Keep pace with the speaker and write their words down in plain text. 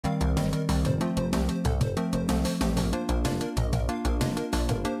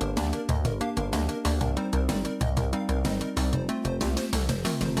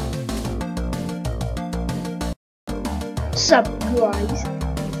What's up, guys?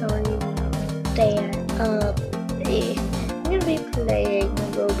 Sorry that I'm gonna be playing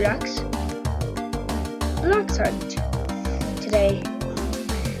Blox Hunt today,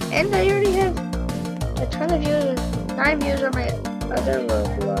 and I already have a ton of views, 9 views on my other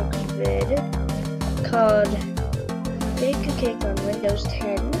Roblox vid called Bake a Cake on Windows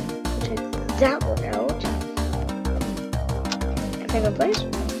 10, which I took that one out. Second place.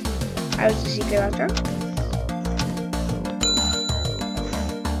 I was the secret last round.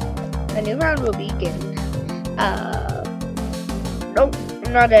 A new round will begin. Nope,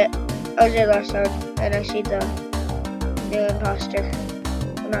 I'm not it. I was there last round, and I see the new imposter.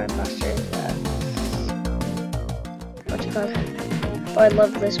 Well, not imposter. What's it called? Oh, I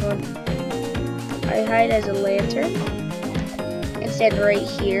love this one. I hide as a lantern and stand right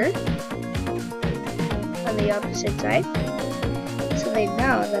here on the opposite side, so they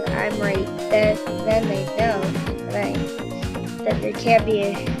know that I'm right. Then they know that there can't be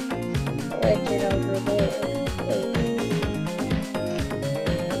a lantern over there.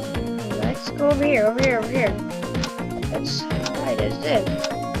 Let's go over here. Let's hide as this.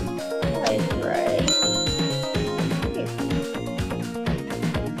 Hide right here.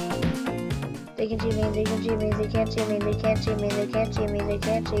 They can see me, they can't see me, they can't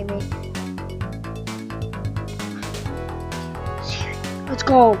see me. Let's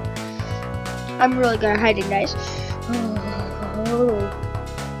go. I'm really gonna hide it, guys.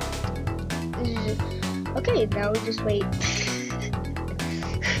 Okay, now we just wait.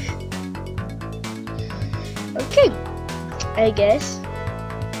 Okay, I guess.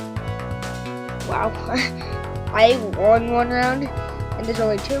 Wow, I won one round, and there's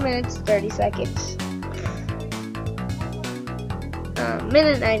only 2 minutes 30 seconds.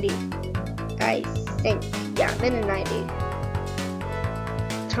 Minute 90, I think. Yeah, minute 90.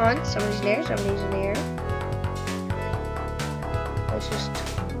 Taunt. Somebody's in there. Let's just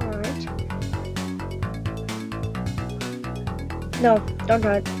taunt. No, don't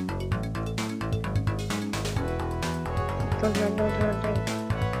taunt. Don't taunt.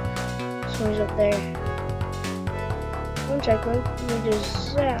 Somebody's up there. One second. Let me just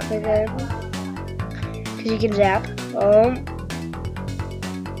zap it then. Because you can zap.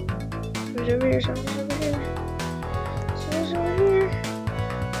 Somebody's over here. Somebody's over here.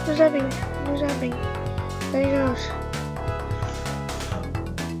 What's happening? There he goes.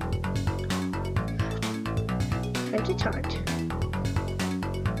 Time to taunt.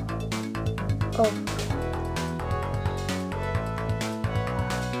 Oh.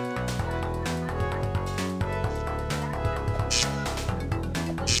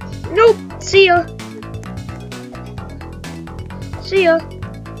 Nope. See ya.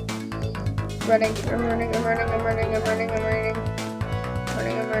 I'm running.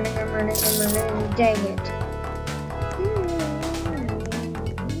 Dang it.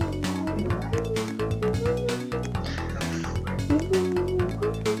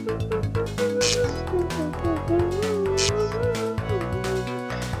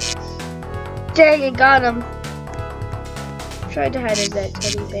 Dang it, got him. Tried to hide as that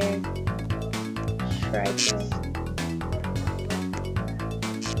teddy bear. Tried to.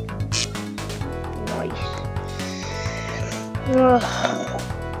 Nice. Ugh.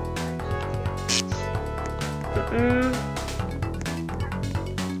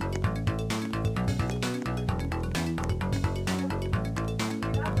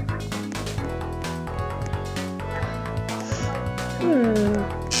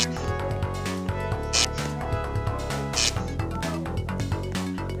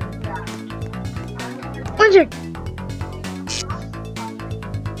 Blizzard.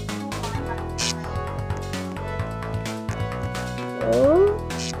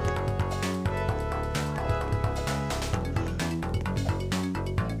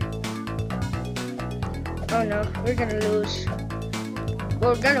 Oh no, we're gonna lose.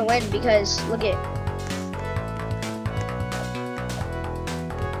 Well, we're gonna win because look at.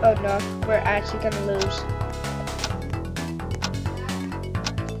 Oh no, we're actually gonna lose.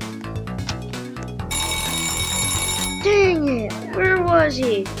 Dang it! Where was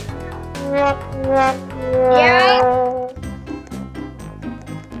he? Yeah.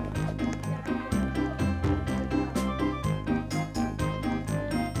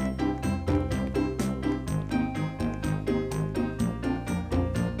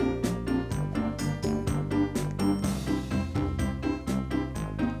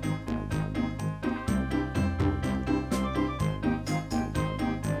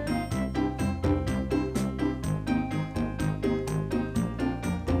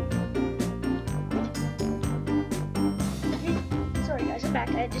 Back.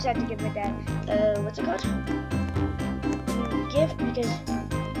 I just had to give my dad, what's it called? gift because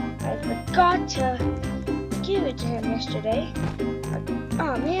I forgot to give it to him yesterday.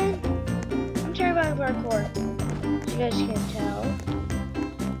 Oh man, I'm terrible at parkour. As you guys can tell.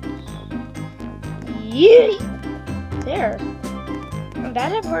 Yee! There. I'm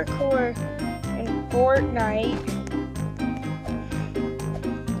bad at parkour in Fortnite.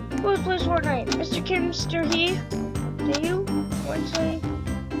 Who plays Fortnite? Mr. Kimster he? Do you? Once I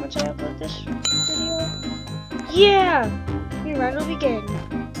upload this video? Yeah! Your run will begin.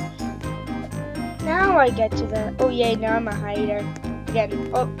 Now I get to the... Oh yeah, now I'm a hider. Again.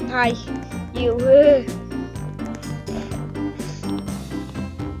 Oh, hi. You.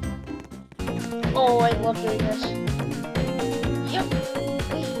 Oh, I love doing this. Yep.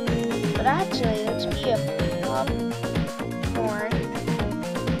 But actually, let's be a popcorn.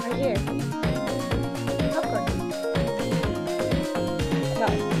 Right here. Popcorn. No.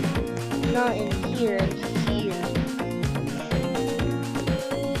 Not in here, in here.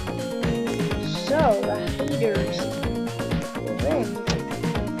 So, the haters will then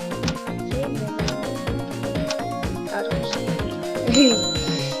save them. That's what I'm saying.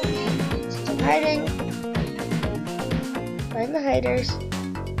 Hiding. Find the hiders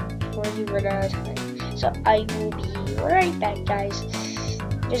before you run out of time. So I will be right back, guys.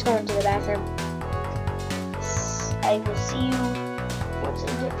 Just going to the bathroom. I will see you once I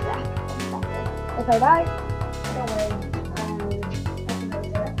get back. If I die, don't worry. I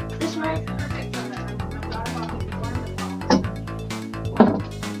can go this way.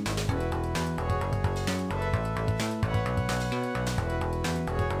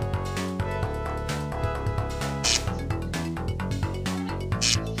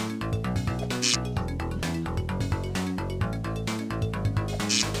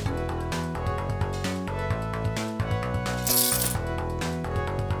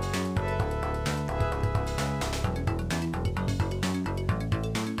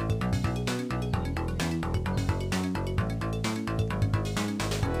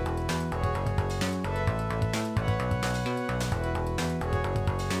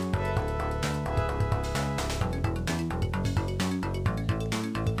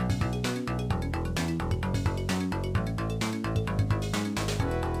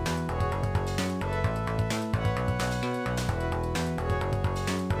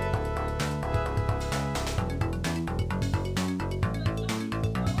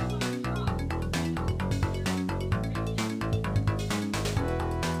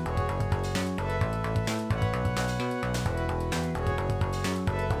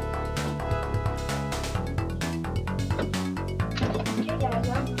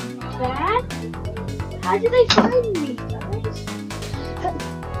 How did they find me, guys?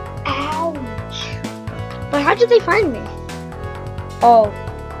 Ouch. But how did they find me? Oh.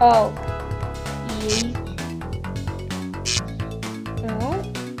 Yeet. No.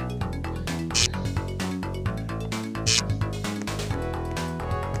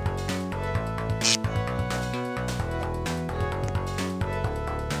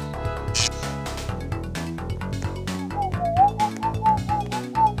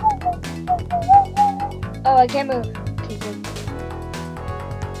 Oh, I can't move. Okay, good.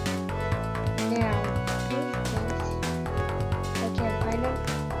 Now, I can't find him.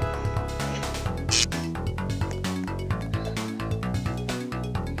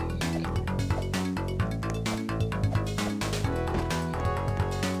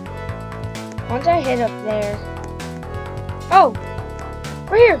 Once I hit up there. Oh!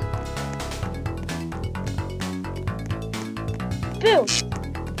 Right here! Boo!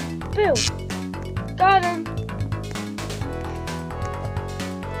 Boo! Got him!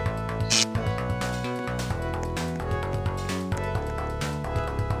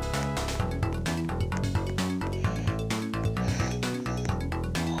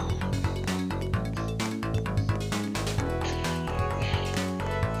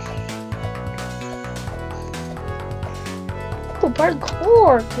 Oh,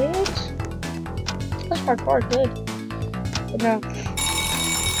 parkour, kids! That's parkour, good. But no.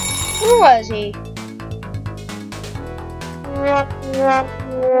 Where was he? I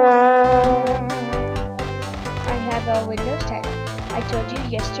have a Windows 10. I told you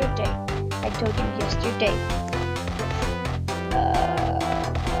yesterday. No.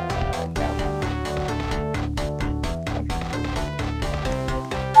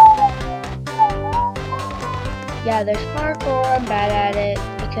 Yeah, there's parkour. I'm bad at it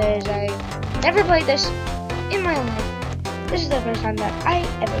because I never played this in my life. This is the first time that I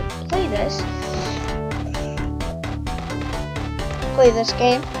ever play this. Play this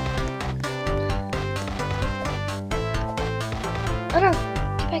game. Oh no,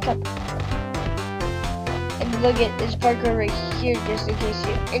 get back up. And look at this parkour right here, just in case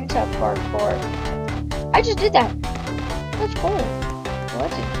you're into parkour. I just did that. That's cool.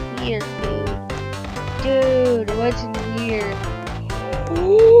 What's in here, dude? Dude, what's in here?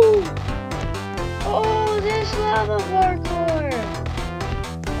 Ooh. Oh, this lava parkour.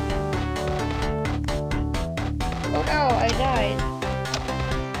 Oh no, I died.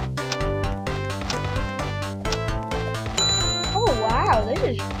 Oh wow, this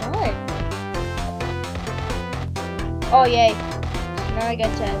is fun. Oh yay. So now I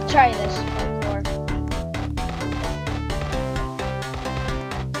get to try this parkour.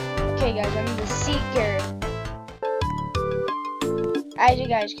 Okay guys, I'm the seeker. As you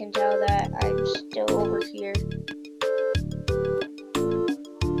guys can tell that I'm still over here.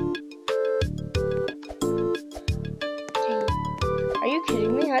 Are you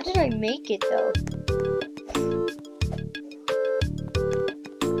kidding me? How did I make it though?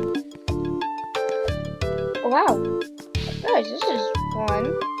 Oh, wow. Guys, this is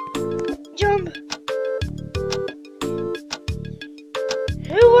fun. Jump!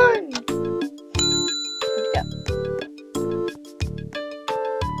 Who won? Let's go.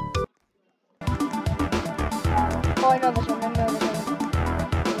 Oh, I know this one. I know this one.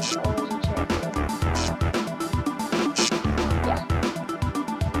 There's always a chair here. Yeah.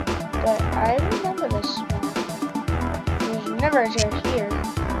 But I remember this one. There's never a chair here.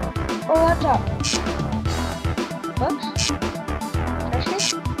 Oh, laptop. Books?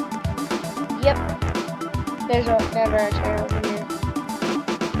 Trash can? Yep. There's never a chair over here.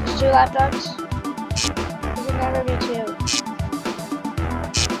 There's 2 laptops. There can never be 2.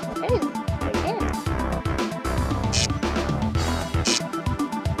 Okay, again.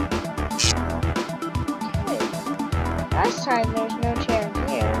 Okay. Last time there's no chair in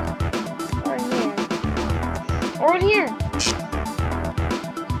here. Or in here. Or in here.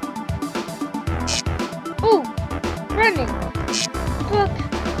 Ooh! Running! Book!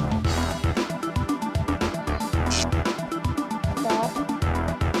 Stop.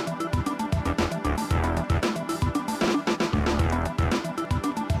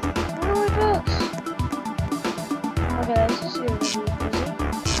 Where are my books? Okay, this is gonna be easy.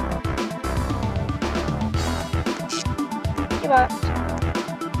 Give up.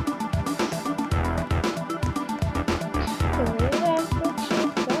 Okay, where did that book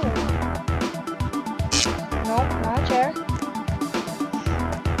should go? Nope, not a chair.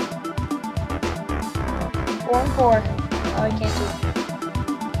 4 and 4. Oh, I can't see.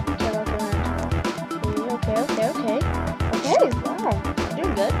 Okay, look around. Okay. Okay, wow. I'm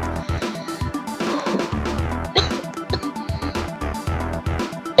doing good.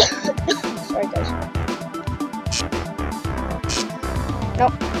 Sorry, guys.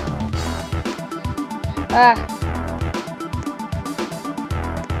 Nope. Ah.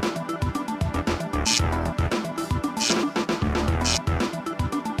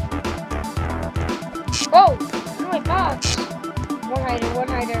 Oh! My box! One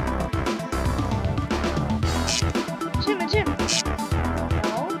hider. Tim.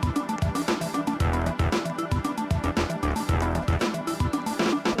 No.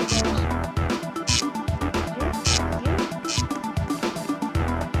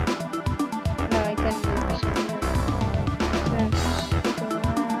 No, I couldn't do this.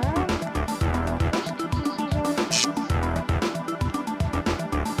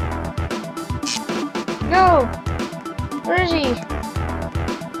 No! Where is he?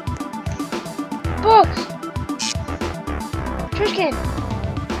 Books! Trash can!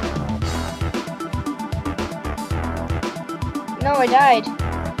 No, I died.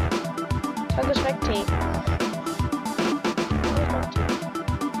 I'll go spectate.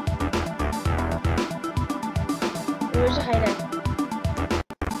 Where's the hideout?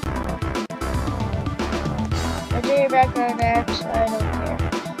 I'll do your background apps, I don't care.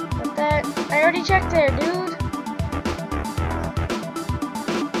 But that, I already checked there, dude.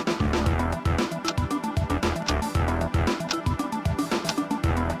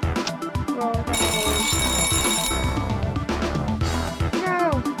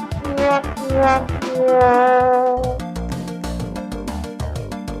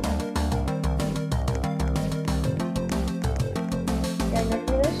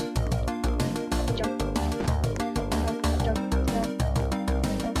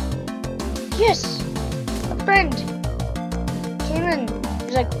 Yes! A friend came in.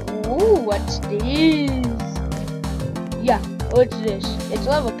 He's like, ooh, what's this? Yeah, what's this? It's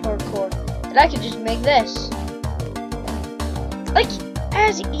lava parkour. And I can just make this. Like,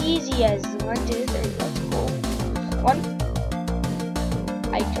 as easy as 1, 2, 3. Let's go. 1.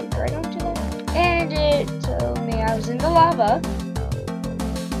 I jumped right onto that. And it told me I was in the lava.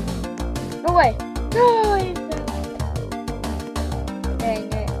 No way. No, I fell. Dang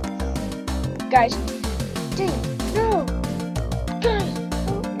it. Guys. Dang. No. Guys.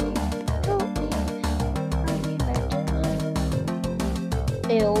 Help me. Help me.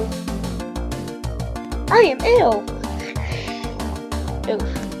 Ill. I am ill. Oof.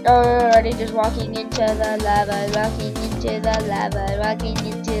 Already just walking into the lava, walking into the lava, walking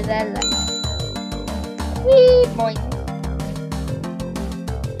into the lava. Wee, boing.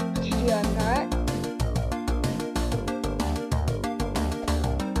 Okay, I'm not.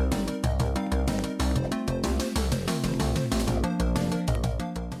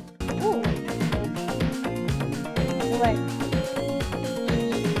 Ooh. What?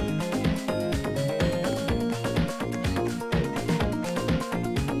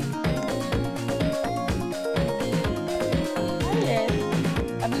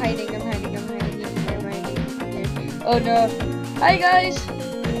 I'm hiding. Oh no. Hi guys!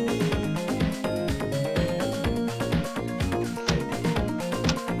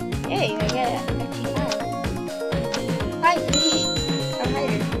 Hey, I get it. Hi! I'm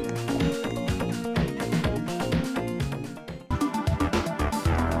hiding.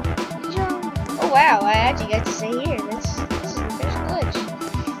 Oh wow, I actually got to stay here. This is the first glitch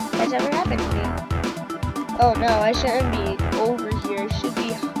that's ever happened to me. Oh no, I shouldn't be over here. I should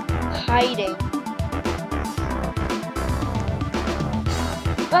be hiding.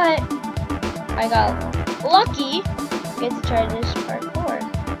 But I got lucky. Get to try this parkour.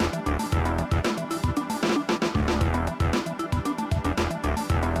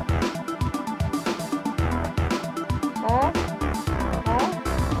 Huh? Huh?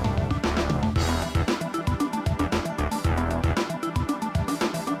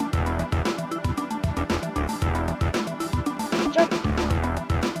 Jump!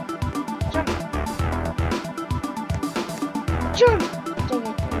 Jump! Jump! Dang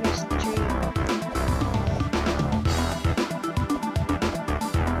it, I missed the tree.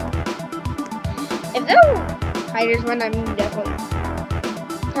 If there were hiders when I'm definitely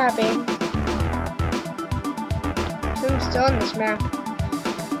happy. So I'm still on this map.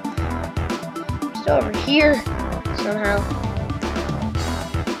 I'm still over here somehow.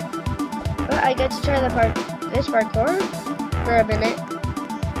 But I get to try this parkour for a minute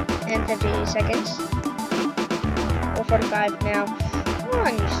and 50 seconds. Or 45 now. Come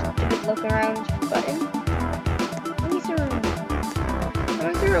on, you stupid look around button. Let me through.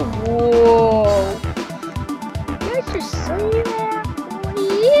 Whoa. Did I just see that?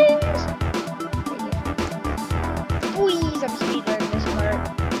 Please, I'm speedrunning this part.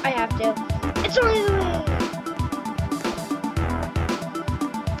 I have to. It's only the way.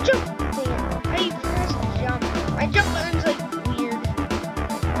 Jump! Dang it. I pressed jump. My jump button's like weird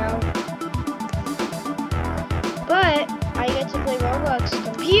right now. But I get to play Roblox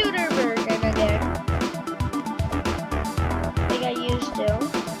computer version again. Like I used to.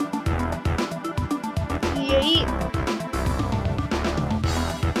 Yeet.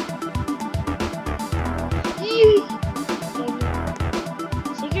 Yeet.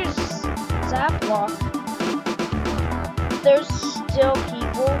 Seeker's Zap Walk. There's still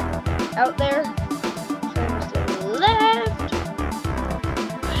people out there. So I must have left.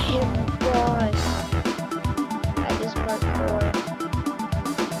 I am lost at this parkour.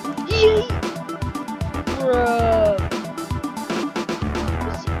 Yeet. Bro.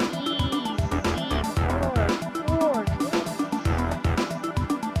 It's easy parkour.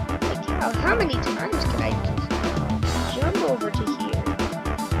 Like how many times can I jump over to here?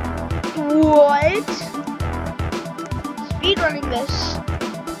 What? Speedrunning this.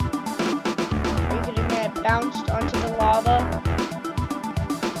 Are you gonna get bounced onto the lava?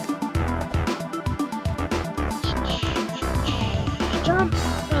 Jump!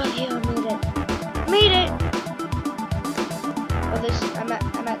 Oh yeah, I made it. Made it! Oh,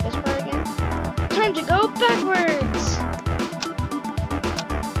 I'm at this part again. Time to go backwards!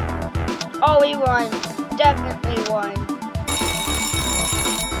 Oh, we won. Definitely won.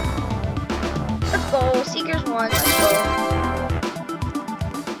 Let's go. Seekers won. Let's go.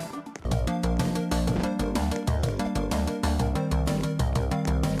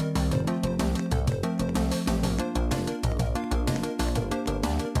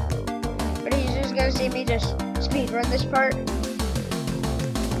 But he's just gonna see me just speedrun this part.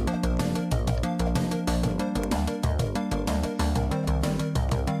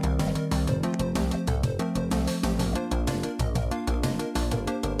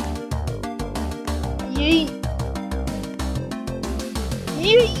 Yeet.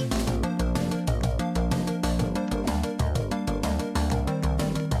 Yeet.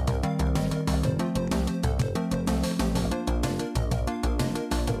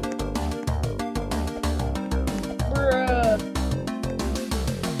 Bruh.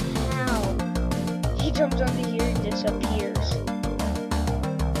 he jumps onto here and disappears.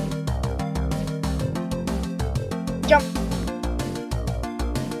 Jump.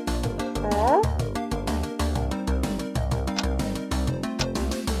 Huh?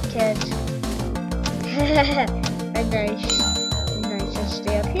 Catch. Nice. Nice. Just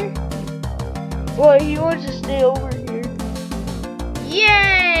stay up here. Well, he wants to stay over here.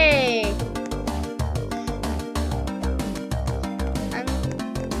 Yay! I'm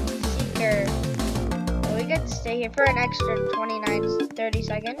Seeker. Well, we get to stay here for an extra 30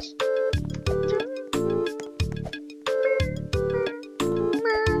 seconds.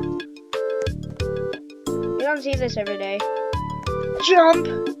 You don't see this every day. Jump!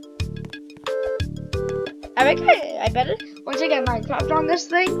 I bet it. Once I get Minecraft on this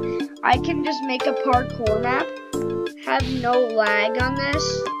thing, I can just make a parkour map. Have no lag on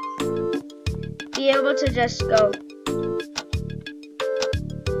this. Be able to just go.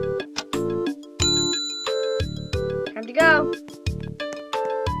 Time to go.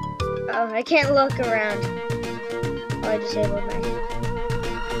 Oh, I can't look around. Oh, I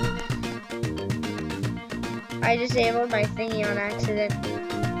disabled my thingy on accident.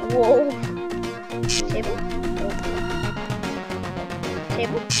 Whoa. Table? Nope.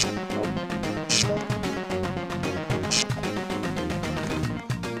 Table? Nope. Nope.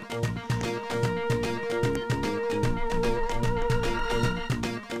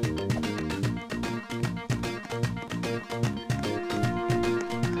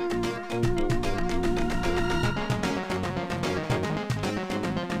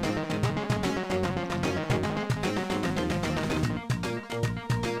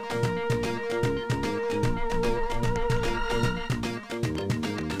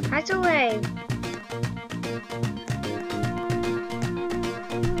 That's away.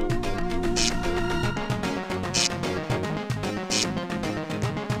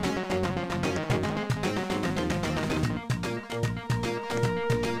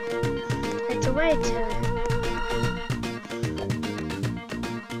 It's a way to.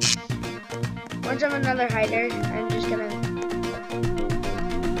 Once I'm another hider, I'm just gonna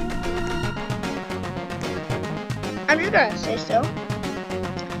stay still.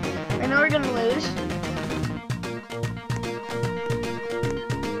 I know we're gonna lose.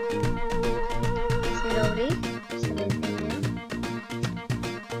 See nobody. See anything new.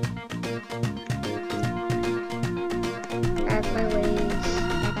 Add my ways.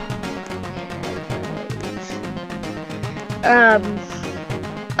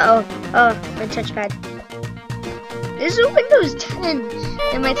 My touchpad. This is Windows 10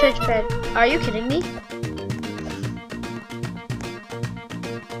 and my touchpad. Are you kidding me?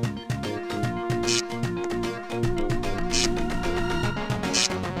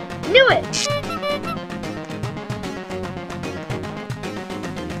 Knew it!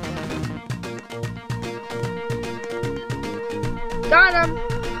 Got him!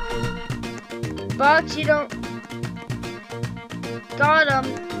 Blox, you don't... Got him!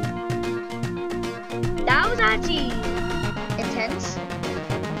 That was actually intense.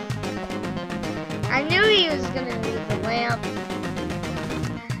 I knew he was gonna leave the lamp.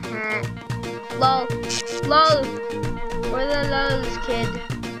 Lol. Lol! Where the lows, kid?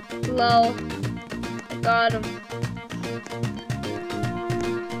 Lol. I got him.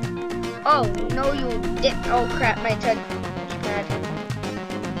 Oh, no you didn't. Oh crap, my touchpad.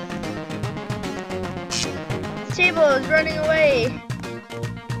 This table is running away.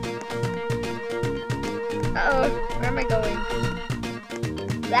 Uh-oh, where am I going?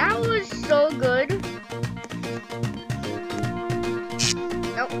 That was so good.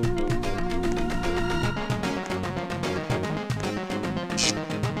 Nope.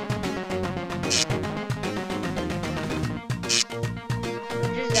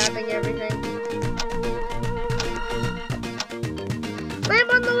 Everything. Lamp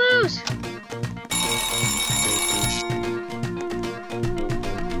on the loose!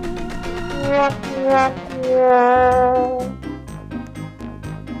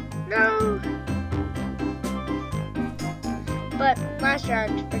 No! But last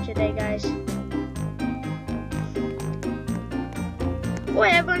round for today, guys. Boy, I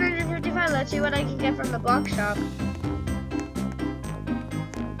have 155. Let's see what I can get from the Blox shop.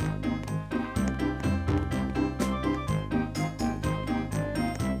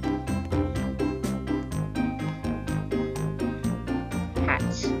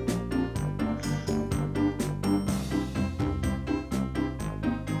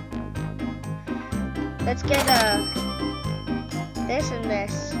 Let's get this and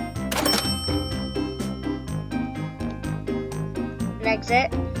this. An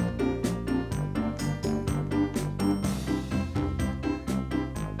exit.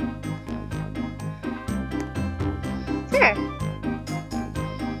 there.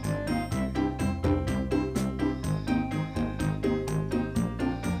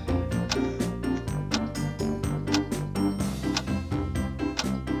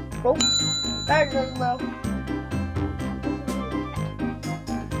 Oh, that's just low.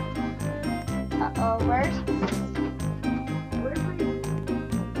 Uh-oh, where's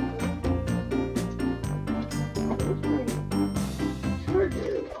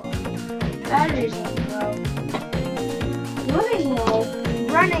battery's low.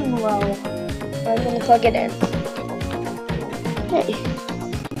 Running low. I'm gonna plug it in. Hey,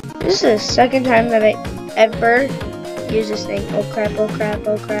 this is the second time that I ever use this thing. Oh crap, oh crap,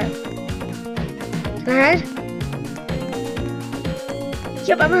 oh crap. Can I hide?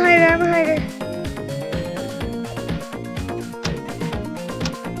 Yep, I'm a hider, I'm a hider.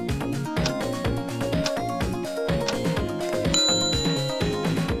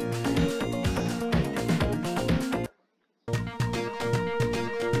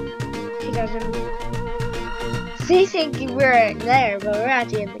 They think we're there, but we're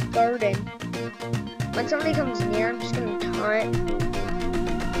actually in the garden. When somebody comes near, I'm just gonna taunt.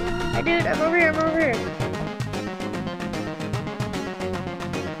 Hi dude, I'm over here, I'm over here.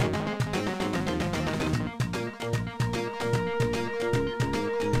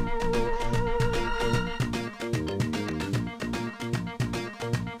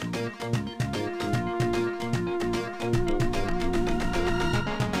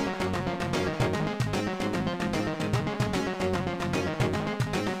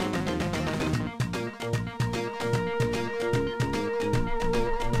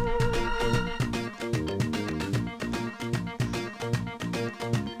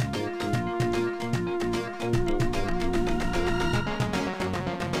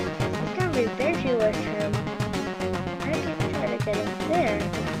 There she was him. I can try to get up there.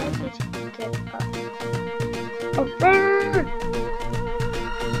 How did you get up? Oh, burn!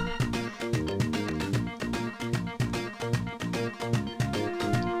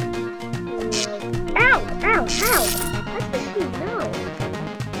 Ow! Ow! Ow! How does he know?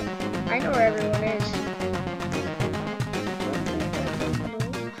 I know where everyone is.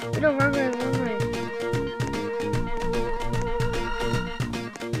 No, wrong way, wrong way.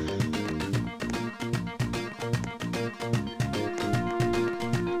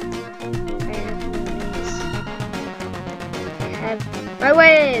 My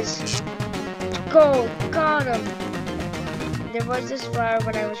ways! Go! Got him! There was this flower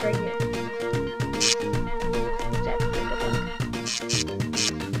when I was right here.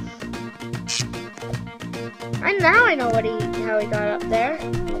 And now I know how he got up there.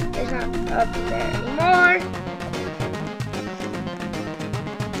 He's not up there anymore.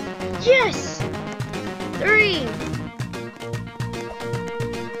 Yes! 3!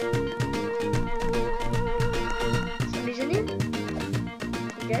 Somebody's in here?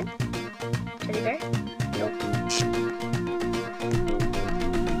 Good? Teddy bear? Nope.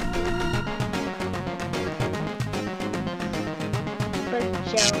 But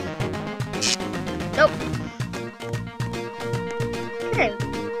gel. Nope. Okay.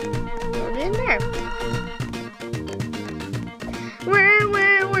 Put it in there.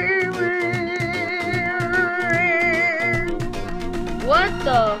 What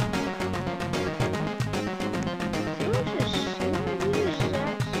the?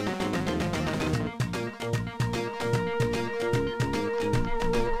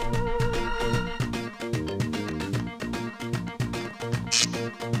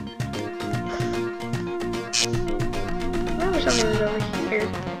 Something was over here.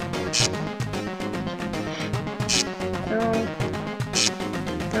 No.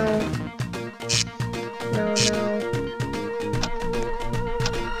 No. No, no.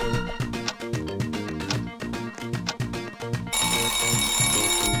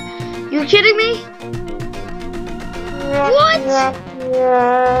 You kidding me? What?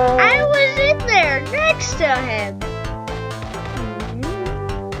 I was in there next to him.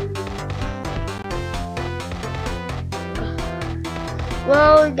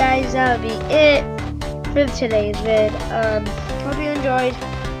 Well, guys, that would be it for today's vid. Hope you enjoyed,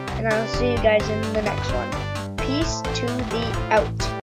 and I'll see you guys in the next one. Peace to the out.